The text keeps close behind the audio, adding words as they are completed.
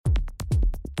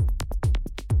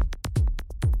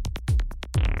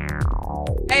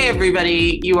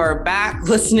everybody, you are back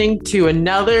listening to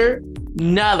another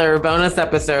bonus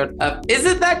episode of Is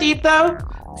It That Deep Though?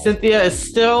 Cynthia is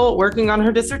still working on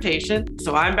her dissertation,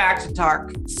 so I'm back to talk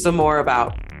some more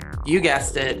about, you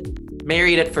guessed it,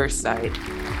 Married at First Sight.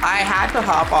 I had to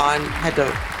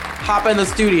hop in the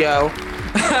studio,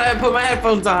 I put my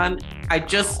headphones on. I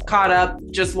just caught up,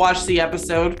 just watched the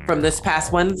episode from this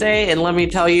past Wednesday, and let me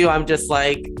tell you, I'm just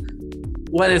like,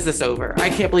 when is this over? I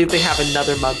can't believe they have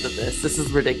another month of this. This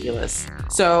is ridiculous.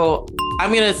 So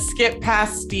I'm going to skip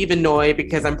past Steve and Noi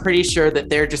because I'm pretty sure that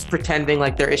they're just pretending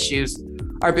like their issues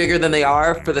are bigger than they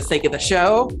are for the sake of the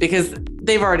show, because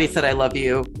they've already said, I love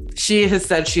you. She has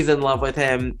said she's in love with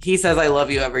him. He says, I love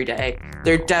you every day.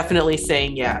 They're definitely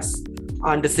saying yes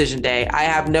on decision day. I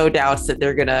have no doubts that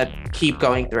they're going to keep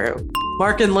going through.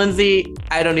 Mark and Lindsay,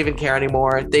 I don't even care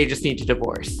anymore. They just need to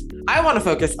divorce. I want to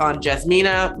focus on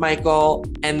Jasmina, Michael,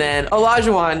 and then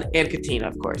Olajuwon and Katina,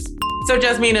 of course. So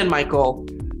Jasmina and Michael,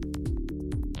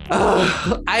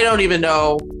 I don't even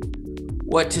know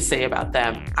what to say about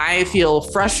them. I feel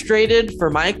frustrated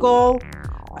for Michael.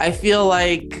 I feel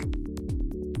like,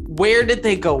 where did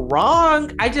they go wrong?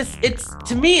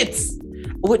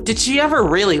 Did she ever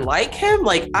really like him?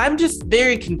 Like, I'm just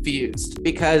very confused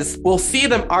because we'll see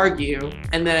them argue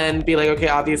and then be like, okay,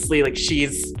 obviously, like,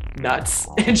 she's nuts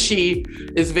and she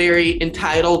is very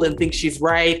entitled and thinks she's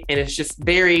right, and it's just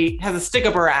has a stick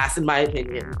up her ass, in my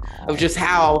opinion, of just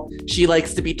how she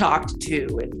likes to be talked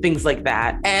to and things like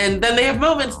that. And then they have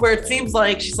moments where it seems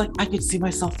like she's like, I could see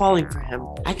myself falling for him.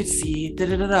 I could see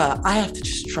I have to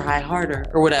just try harder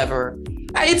or whatever.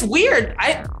 It's weird.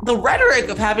 The rhetoric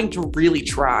of having to really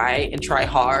try and try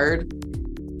hard,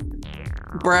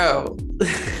 bro.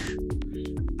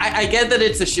 I get that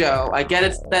it's a show. I get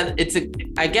that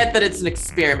it's an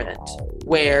experiment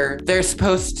where they're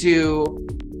supposed to,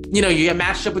 you get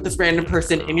matched up with this random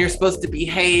person and you're supposed to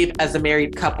behave as a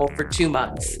married couple for 2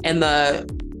 months. And the,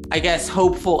 I guess,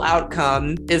 hopeful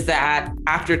outcome is that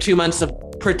after 2 months of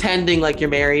pretending like you're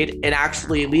married and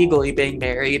actually legally being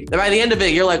married, by the end of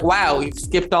it, you're like, wow, we've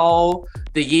skipped all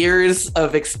the years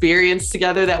of experience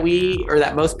together that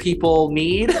most people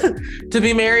need to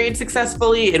be married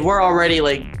successfully, and we're already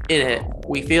like in it.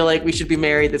 We feel like we should be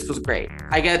married. This was great.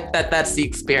 I get that that's the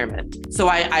experiment. So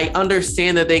I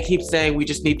understand that they keep saying we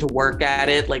just need to work at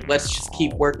it. Like, let's just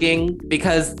keep working,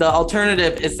 because the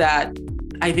alternative is that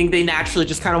I think they naturally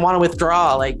just kind of want to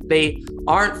withdraw. Like, they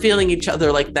aren't feeling each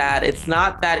other like that. It's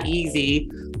not that easy.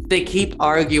 They keep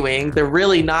arguing. They're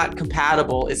really not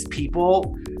compatible as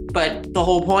people. But the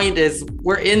whole point is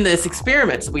we're in this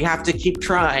experiment, so we have to keep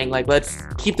trying. Like, let's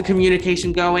keep the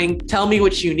communication going. Tell me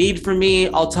what you need from me.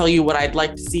 I'll tell you what I'd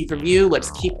like to see from you.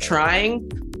 Let's keep trying.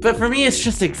 But for me, it's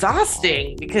just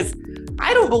exhausting because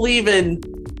I don't believe in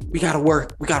we gotta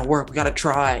work, we gotta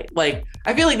try. Like,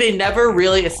 I feel like they never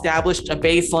really established a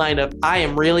baseline of I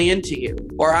am really into you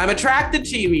or I'm attracted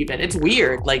to you even. It's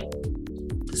weird, like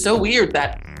so weird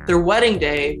that their wedding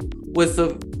day was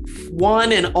the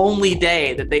one and only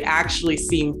day that they actually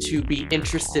seemed to be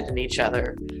interested in each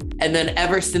other. And then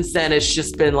ever since then, it's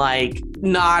just been like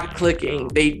not clicking.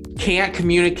 They can't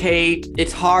communicate.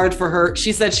 It's hard for her.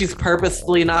 She said she's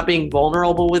purposefully not being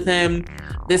vulnerable with him.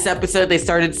 This episode, they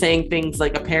started saying things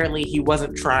like apparently he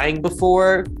wasn't trying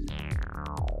before.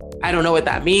 I don't know what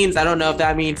that means. I don't know if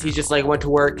that means he just like went to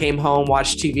work, came home,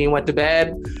 watched TV and went to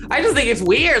bed. I just think it's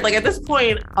weird. Like, at this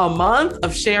point, a month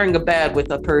of sharing a bed with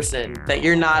a person that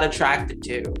you're not attracted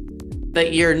to,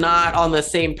 that you're not on the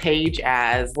same page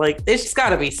as, like, it's just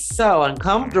gotta be so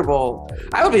uncomfortable.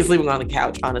 I would be sleeping on the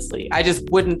couch, honestly. I just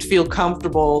wouldn't feel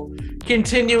comfortable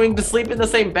continuing to sleep in the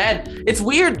same bed. It's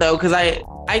weird though, because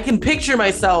I can picture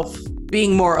myself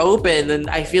being more open than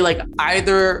I feel like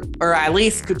either, or at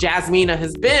least Jasmina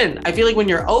has been. I feel like when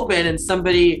you're open and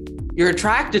you're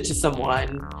attracted to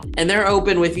someone and they're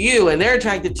open with you and they're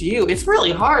attracted to you, it's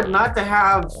really hard not to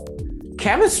have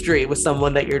chemistry with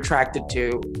someone that you're attracted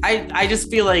to. I just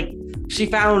feel like she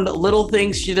found little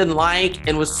things she didn't like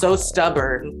and was so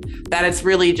stubborn that it's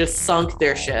really just sunk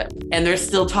their ship. And they're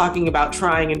still talking about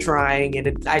trying.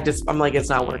 And I'm like, it's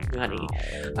not working, honey.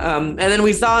 And then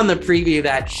we saw in the preview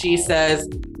that she says,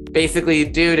 basically,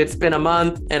 dude, it's been a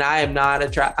month and I'm not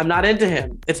into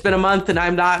him. It's been a month and I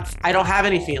don't have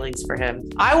any feelings for him.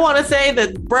 I want to say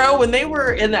that, bro, when they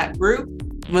were in that group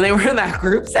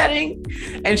setting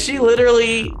and he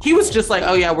was just like,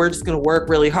 oh yeah, we're just going to work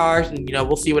really hard and,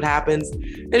 we'll see what happens.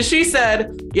 And she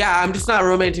said, yeah, I'm just not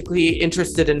romantically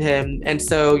interested in him. And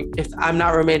so if I'm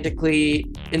not romantically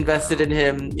invested in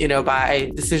him,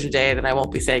 by decision day, then I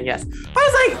won't be saying yes.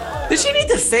 I was like, did she need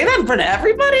to say that in front of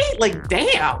everybody? Like,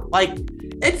 damn, like,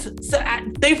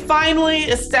 they finally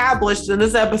established in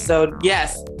this episode,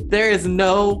 yes, there is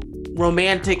no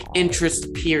romantic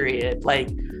interest, period. Like,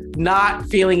 not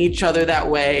feeling each other that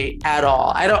way at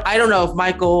all. I don't know if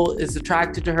Michael is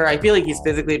attracted to her. I feel like he's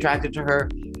physically attracted to her.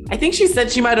 I think she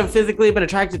said she might have physically been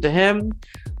attracted to him,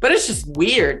 but it's just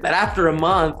weird that after a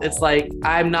month, it's like,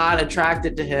 I'm not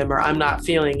attracted to him, or I'm not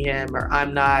feeling him, or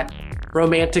I'm not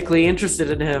romantically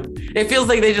interested in him. It feels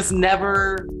like they just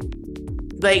never,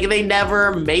 like, they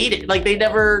never made it. Like, they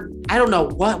never, I don't know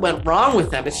what went wrong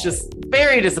with them. It's just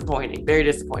very disappointing, very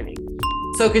disappointing.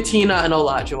 So Katina and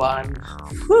Olajuwon.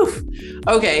 Whew.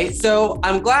 Okay, so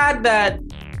I'm glad that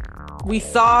we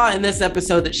saw in this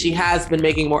episode that she has been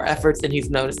making more efforts and he's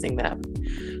noticing them.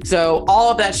 So all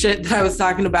of that shit that I was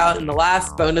talking about in the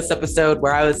last bonus episode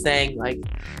where I was saying, like,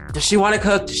 does she want to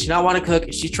cook? Does she not want to cook?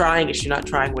 Is she trying? Is she not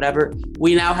trying? Whatever.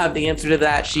 We now have the answer to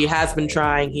that. She has been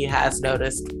trying. He has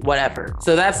noticed. Whatever.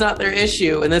 So that's not their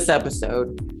issue in this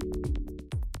episode.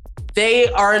 They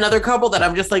are another couple that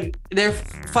I'm just like, they're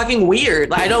fucking weird.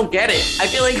 Like, I don't get it. I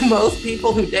feel like most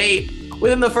people who date,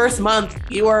 within the first month,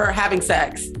 you are having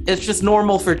sex. It's just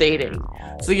normal for dating.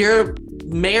 So you're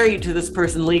married to this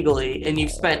person legally and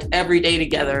you've spent every day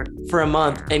together for a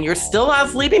month and you're still not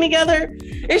sleeping together.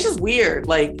 It's just weird.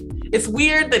 Like, it's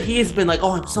weird that he's been like,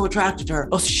 oh, I'm so attracted to her.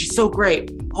 Oh, she's so great.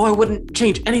 Oh, I wouldn't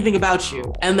change anything about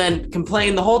you. And then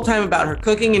complain the whole time about her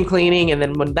cooking and cleaning. And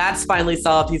then when that's finally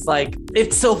solved, he's like,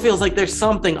 it still feels like there's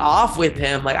something off with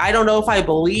him. Like, I don't know if I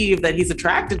believe that he's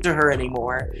attracted to her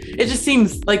anymore. It just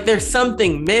seems like there's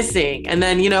something missing. And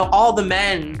then, you know, all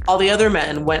the other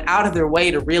men went out of their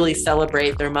way to really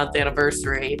celebrate their month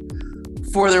anniversary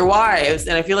for their wives.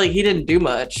 And I feel like he didn't do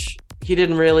much. He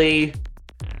didn't really,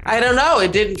 I don't know.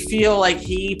 It didn't feel like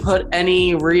he put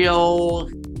any real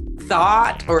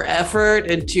thought or effort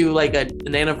into like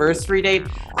an anniversary date.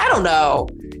 I don't know.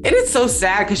 And it's so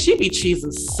sad because she'd be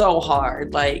cheesing so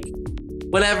hard. Like,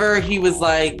 whenever he was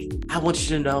like, I want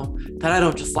you to know that I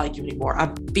don't just like you anymore.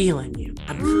 I'm feeling you.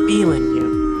 I'm feeling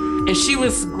you. And she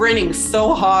was grinning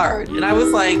so hard. And I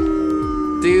was like,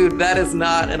 dude, that is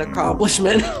not an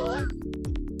accomplishment.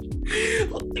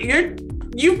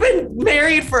 You've been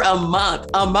married for a month.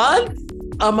 A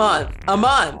month?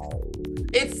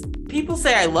 It's, people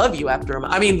say I love you after a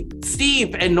month. I mean,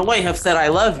 Steve and Noi have said I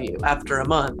love you after a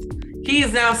month. He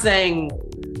is now saying,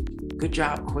 good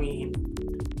job, queen.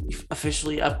 You've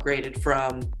officially upgraded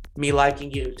from me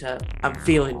liking you to I'm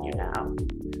feeling you now.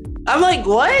 I'm like,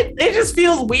 what? It just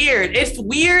feels weird. It's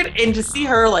weird. And to see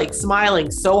her like smiling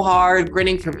so hard,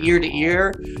 grinning from ear to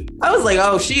ear, I was like,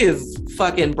 oh, she is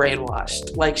fucking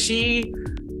brainwashed. Like, she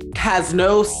has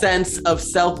no sense of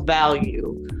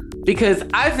self-value. Because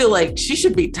I feel like she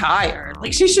should be tired.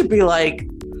 Like, she should be like,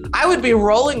 I would be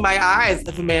rolling my eyes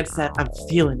if a man said, I'm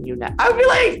feeling you now. I would be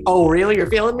like, oh, really? You're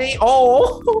feeling me?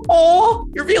 Oh,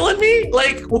 you're feeling me?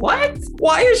 Like, what?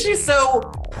 Why is she so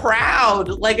proud?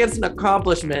 Like, it's an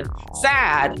accomplishment.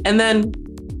 Sad. And then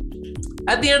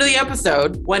at the end of the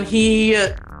episode, when he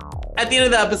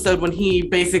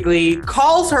basically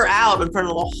calls her out in front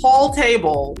of the whole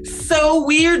table so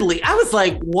weirdly, I was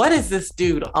like, what is this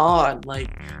dude on? Like,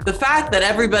 the fact that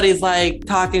everybody's like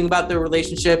talking about their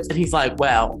relationships and he's like,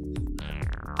 well,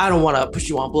 I don't want to put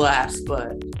you on blast,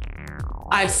 but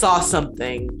I saw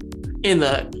something in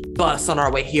the bus on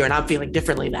our way here and I'm feeling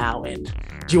differently now. And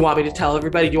do you want me to tell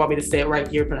everybody? Do you want me to say it right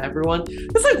here in front of everyone?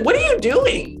 It's like, what are you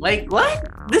doing? Like, what?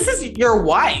 This is your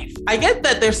wife. I get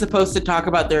that they're supposed to talk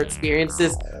about their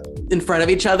experiences in front of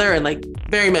each other and like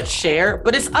very much share,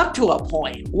 but it's up to a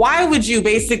point. Why would you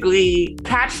basically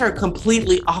catch her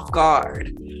completely off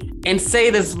guard and say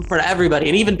this in front of everybody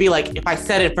and even be like, if I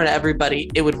said it in front of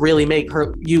everybody, it would really make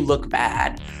you look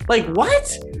bad. Like,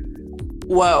 what?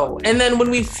 Whoa. And then when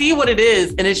we see what it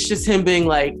is, and it's just him being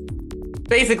like,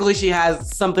 basically she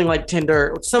has something like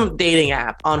Tinder, some dating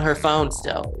app on her phone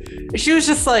still. She was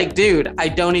just like, dude, I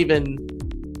don't even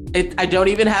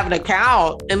have an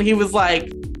account. And he was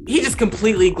like, he just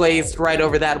completely glazed right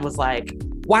over that and was like,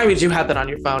 why would you have that on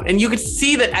your phone? And you could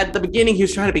see that at the beginning, he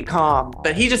was trying to be calm,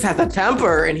 but he just has a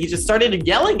temper and he just started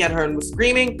yelling at her and was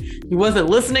screaming. He wasn't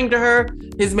listening to her.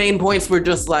 His main points were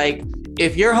just like,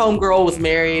 if your homegirl was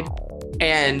married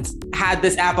and had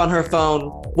this app on her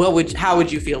phone, how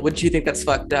would you feel? Wouldn't you think that's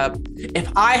fucked up? If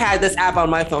I had this app on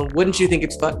my phone, wouldn't you think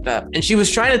it's fucked up? And she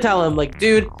was trying to tell him like,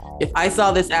 dude, if I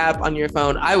saw this app on your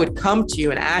phone, I would come to you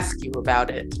and ask you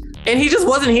about it. And he just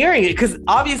wasn't hearing it, because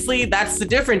obviously that's the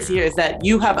difference here, is that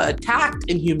you have attacked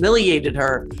and humiliated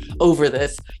her over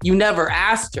this. You never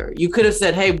asked her. You could have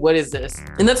said, hey, what is this?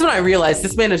 And that's when I realized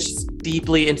this man is just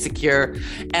deeply insecure,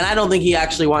 and I don't think he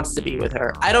actually wants to be with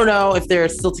her. I don't know if they're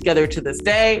still together to this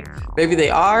day. Maybe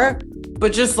they are.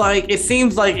 But just like, it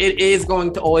seems like it is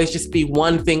going to always just be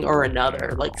one thing or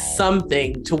another, like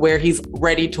something to where he's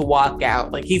ready to walk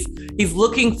out. Like he's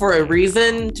looking for a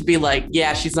reason to be like,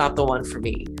 yeah, she's not the one for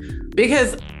me.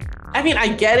 Because, I mean, I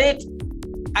get it.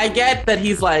 I get that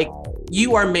he's like,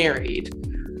 you are married.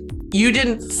 You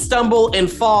didn't stumble and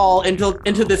fall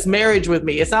into this marriage with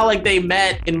me. It's not like they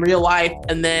met in real life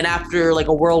and then after like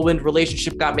a whirlwind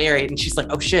relationship got married and she's like,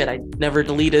 oh shit, I never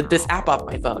deleted this app off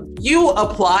my phone. You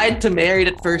applied to Married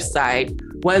at First Sight,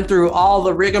 went through all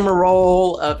the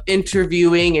rigmarole of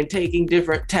interviewing and taking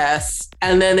different tests,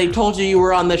 and then they told you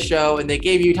were on the show and they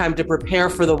gave you time to prepare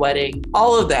for the wedding,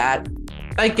 all of that.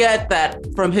 I get that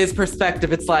from his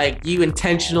perspective, it's like you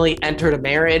intentionally entered a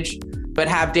marriage but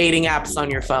have dating apps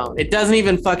on your phone. It doesn't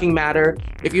even fucking matter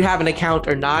if you have an account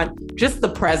or not. Just the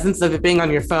presence of it being on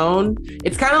your phone.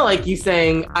 It's kind of like you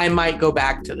saying, I might go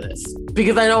back to this.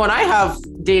 Because I know when I have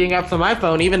dating apps on my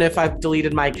phone, even if I've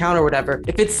deleted my account or whatever,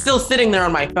 if it's still sitting there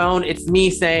on my phone, it's me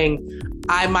saying,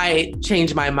 I might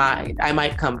change my mind. I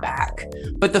might come back.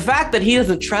 But the fact that he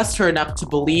doesn't trust her enough to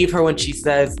believe her when she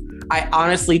says, I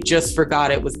honestly just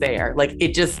forgot it was there. Like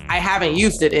I haven't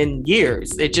used it in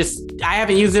years. I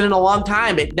haven't used it in a long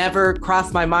time. It never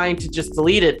crossed my mind to just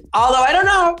delete it. Although I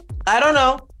don't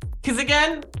know. Because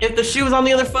again, if the shoe was on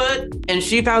the other foot and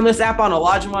she found this app on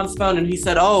Olajuwon's phone and he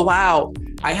said, oh, wow,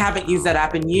 I haven't used that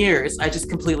app in years. I just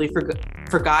completely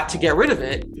forgot to get rid of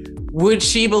it. Would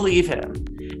she believe him?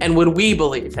 And would we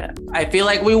believe him? I feel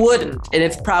like we wouldn't. And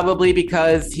it's probably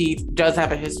because he does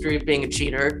have a history of being a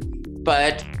cheater.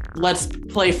 But let's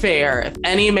play fair. If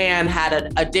any man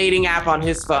had a dating app on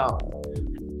his phone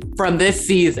from this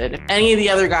season, if any of the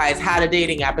other guys had a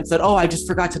dating app and said, oh, I just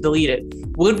forgot to delete it,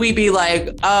 would we be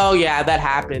like, oh yeah, that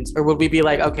happens? Or would we be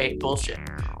like, okay, bullshit?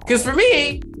 Because for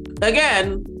me,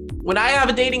 again, when I have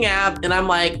a dating app and I'm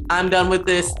like, I'm done with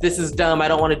this is dumb, I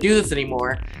don't want to do this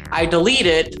anymore, I delete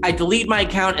it, I delete my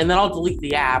account, and then I'll delete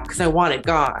the app because I want it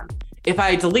gone. If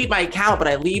I delete my account but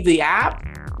I leave the app,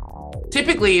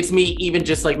 typically it's me even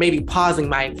just like maybe pausing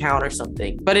my account or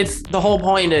something. But the whole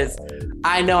point is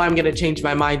I know I'm going to change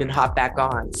my mind and hop back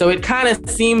on. So it kind of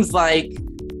seems like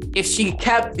if she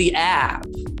kept the app,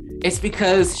 it's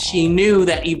because she knew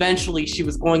that eventually she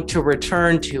was going to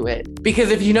return to it. Because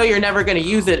if you know you're never going to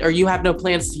use it or you have no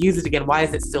plans to use it again, why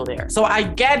is it still there? So I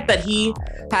get that he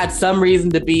had some reason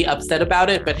to be upset about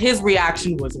it, but his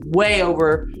reaction was way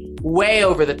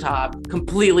over the top,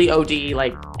 completely OD.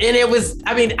 Like, and it was,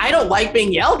 I mean, I don't like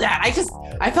being yelled at.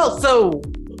 I felt so,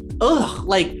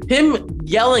 like him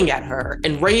yelling at her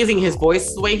and raising his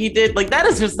voice the way he did, like that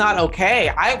is just not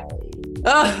okay.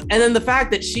 And then the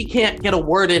fact that she can't get a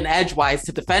word in edgewise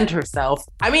to defend herself.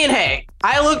 I mean, hey,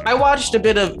 I watched a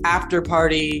bit of After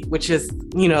Party, which is,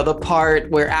 the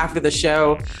part where after the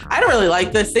show, I don't really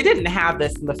like this. They didn't have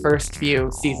this in the first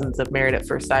few seasons of Married at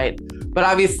First Sight, but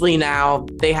obviously now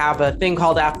they have a thing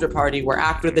called After Party where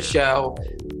after the show,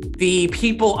 the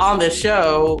people on the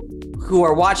show who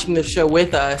are watching the show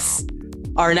with us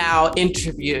are now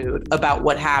interviewed about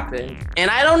what happened. And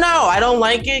I don't know, I don't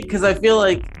like it because I feel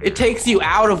like it takes you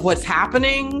out of what's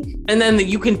happening. And then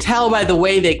you can tell by the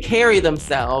way they carry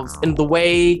themselves and the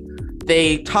way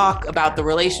they talk about the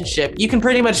relationship, you can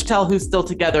pretty much tell who's still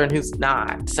together and who's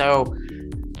not. So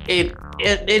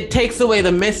it takes away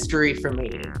the mystery for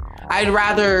me. I'd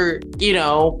rather,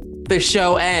 the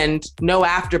show end, no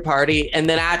after party, and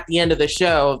then at the end of the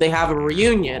show, they have a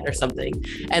reunion or something.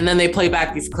 And then they play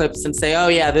back these clips and say, oh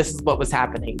yeah, this is what was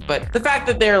happening. But the fact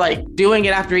that they're like doing it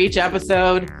after each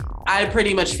episode, I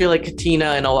pretty much feel like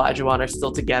Katina and Olajuwon are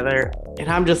still together. And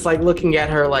I'm just like looking at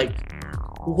her like,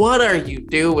 what are you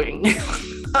doing?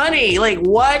 Honey, like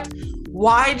what?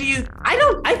 Why do you,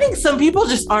 I think some people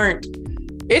just aren't.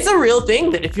 It's a real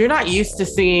thing that if you're not used to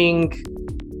seeing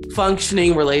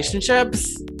functioning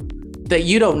relationships, that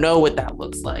you don't know what that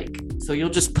looks like. So you'll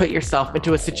just put yourself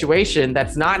into a situation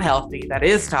that's not healthy, that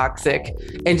is toxic,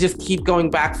 and just keep going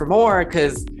back for more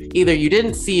because either you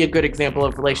didn't see a good example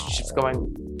of relationships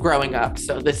growing up,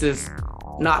 so this is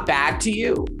not bad to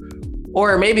you,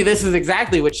 or maybe this is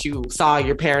exactly what you saw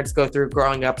your parents go through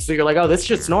growing up. So you're like, oh, this is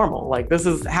just normal. Like, this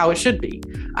is how it should be.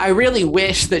 I really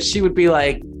wish that she would be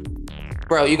like,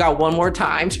 bro, you got one more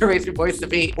time to raise your voice to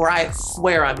me or I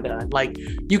swear I'm done. Like,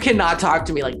 you cannot talk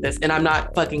to me like this and I'm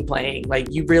not fucking playing. Like,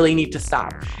 you really need to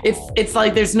stop. It's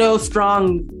like there's no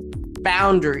strong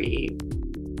boundary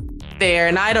there.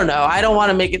 And I don't know. I don't want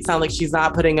to make it sound like she's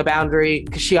not putting a boundary,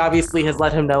 because she obviously has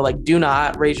let him know, like, do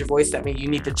not raise your voice at me. You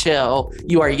need to chill.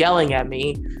 You are yelling at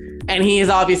me. And he has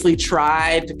obviously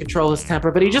tried to control his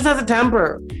temper, but he just has a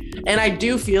temper. And I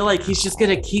do feel like he's just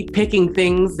going to keep picking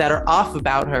things that are off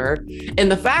about her.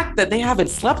 And the fact that they haven't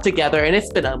slept together and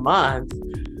it's been a month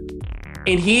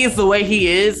and he's the way he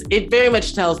is, it very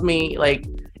much tells me, like,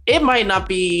 it might not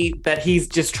be that he's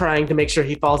just trying to make sure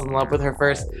he falls in love with her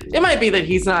first. It might be that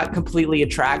he's not completely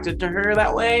attracted to her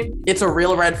that way. It's a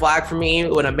real red flag for me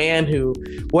when a man who,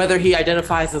 whether he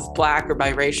identifies as Black or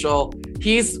biracial,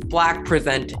 he's Black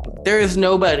presenting. There is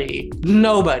nobody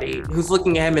who's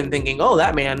looking at him and thinking, oh,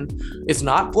 that man is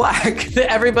not Black.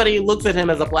 Everybody looks at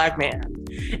him as a Black man.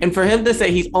 And for him to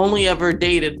say he's only ever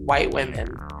dated white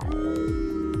women,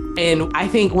 and I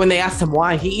think when they asked him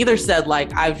why, he either said,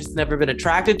 like, I've just never been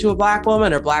attracted to a Black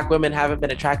woman, or Black women haven't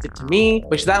been attracted to me,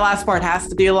 which that last part has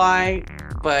to be a lie.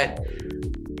 But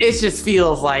it just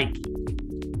feels like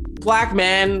Black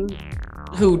men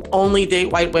who only date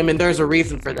white women, there's a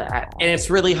reason for that. And it's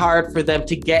really hard for them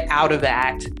to get out of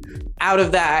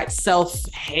that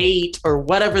self-hate or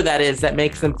whatever that is that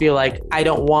makes them feel like, I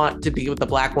don't want to be with a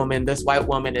Black woman. This white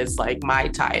woman is like my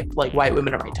type, like white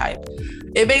women are my type.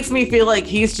 It makes me feel like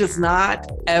he's just not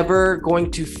ever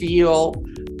going to feel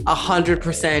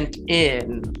 100%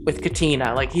 in with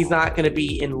Katina. Like, he's not going to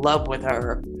be in love with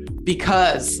her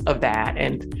because of that.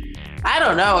 And I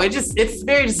don't know. It's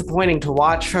very disappointing to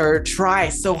watch her try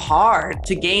so hard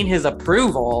to gain his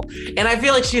approval. And I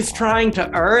feel like she's trying to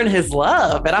earn his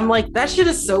love. And I'm like, that shit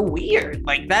is so weird.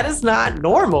 Like, that is not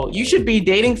normal. You should be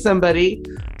dating somebody,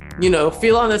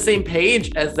 feel on the same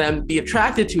page as them, be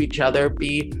attracted to each other,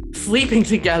 be sleeping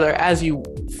together as you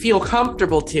feel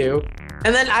comfortable to.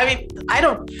 And then, I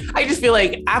just feel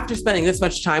like after spending this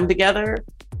much time together,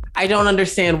 I don't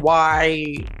understand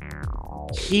why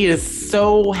he is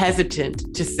so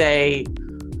hesitant to say,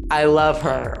 I love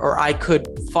her, or I could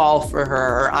fall for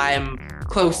her, or I'm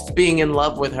close to being in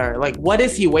love with her. Like, what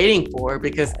is he waiting for?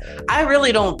 Because I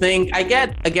really don't think, I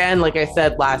get, again, like I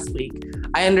said last week,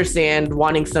 I understand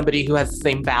wanting somebody who has the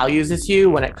same values as you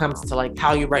when it comes to, like,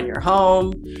 how you run your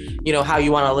home, how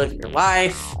you want to live your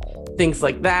life, things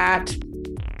like that.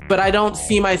 But I don't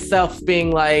see myself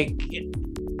being like,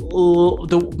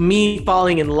 me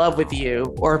falling in love with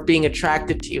you or being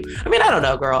attracted to you. I mean, I don't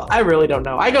know, girl. I really don't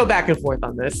know. I go back and forth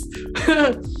on this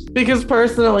because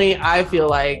personally, I feel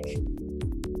like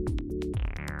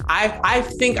I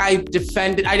think I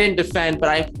didn't defend, but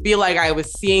I feel like I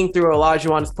was seeing through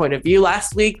Olajuwon's point of view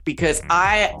last week, because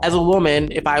I, as a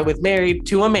woman, if I was married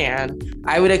to a man,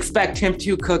 I would expect him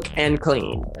to cook and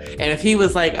clean. And if he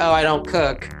was like, oh, I don't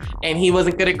cook, and he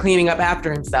wasn't good at cleaning up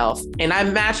after himself, and I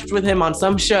matched with him on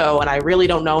some show and I really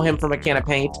don't know him from a can of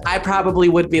paint, I probably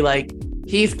would be like,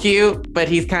 he's cute, but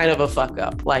he's kind of a fuck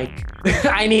up. Like,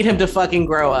 I need him to fucking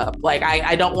grow up. Like,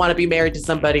 I don't want to be married to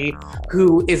somebody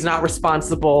who is not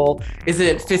responsible,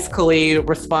 isn't fiscally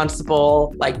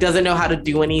responsible, like doesn't know how to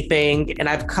do anything. And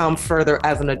I've come further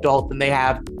as an adult than they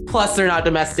have. Plus, they're not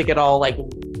domestic at all. Like,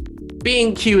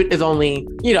 being cute is only,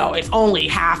 it's only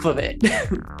half of it.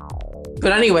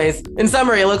 But anyways, in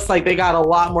summary, it looks like they got a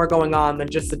lot more going on than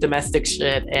just the domestic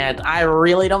shit. And I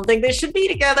really don't think they should be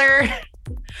together.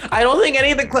 I don't think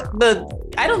any of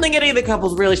the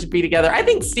couples really should be together. I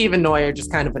think Steve and Noi are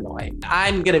just kind of annoying.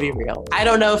 I'm gonna be real. I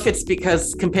don't know if it's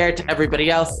because compared to everybody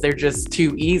else, they're just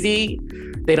too easy.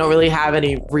 They don't really have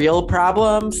any real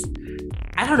problems.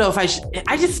 I don't know if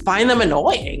I just find them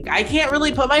annoying. I can't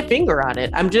really put my finger on it.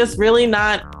 I'm just really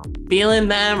not feeling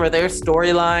them or their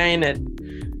storyline, and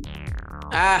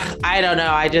I don't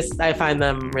know. I find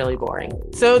them really boring.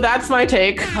 So that's my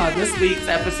take on this week's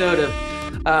episode of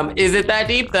Is It That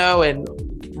Deep, though? And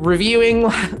reviewing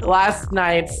last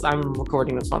night's, I'm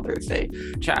recording this on Thursday,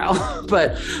 child,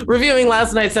 but reviewing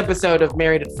last night's episode of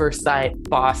Married at First Sight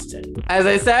Boston. As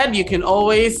I said, you can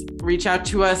always reach out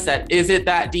to us at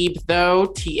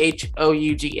isitthatdeepthough,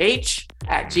 THOUGH,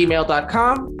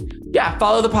 @gmail.com. Yeah,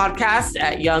 follow the podcast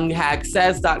at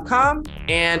younghagsays.com,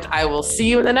 and I will see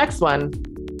you in the next one.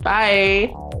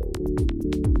 Bye.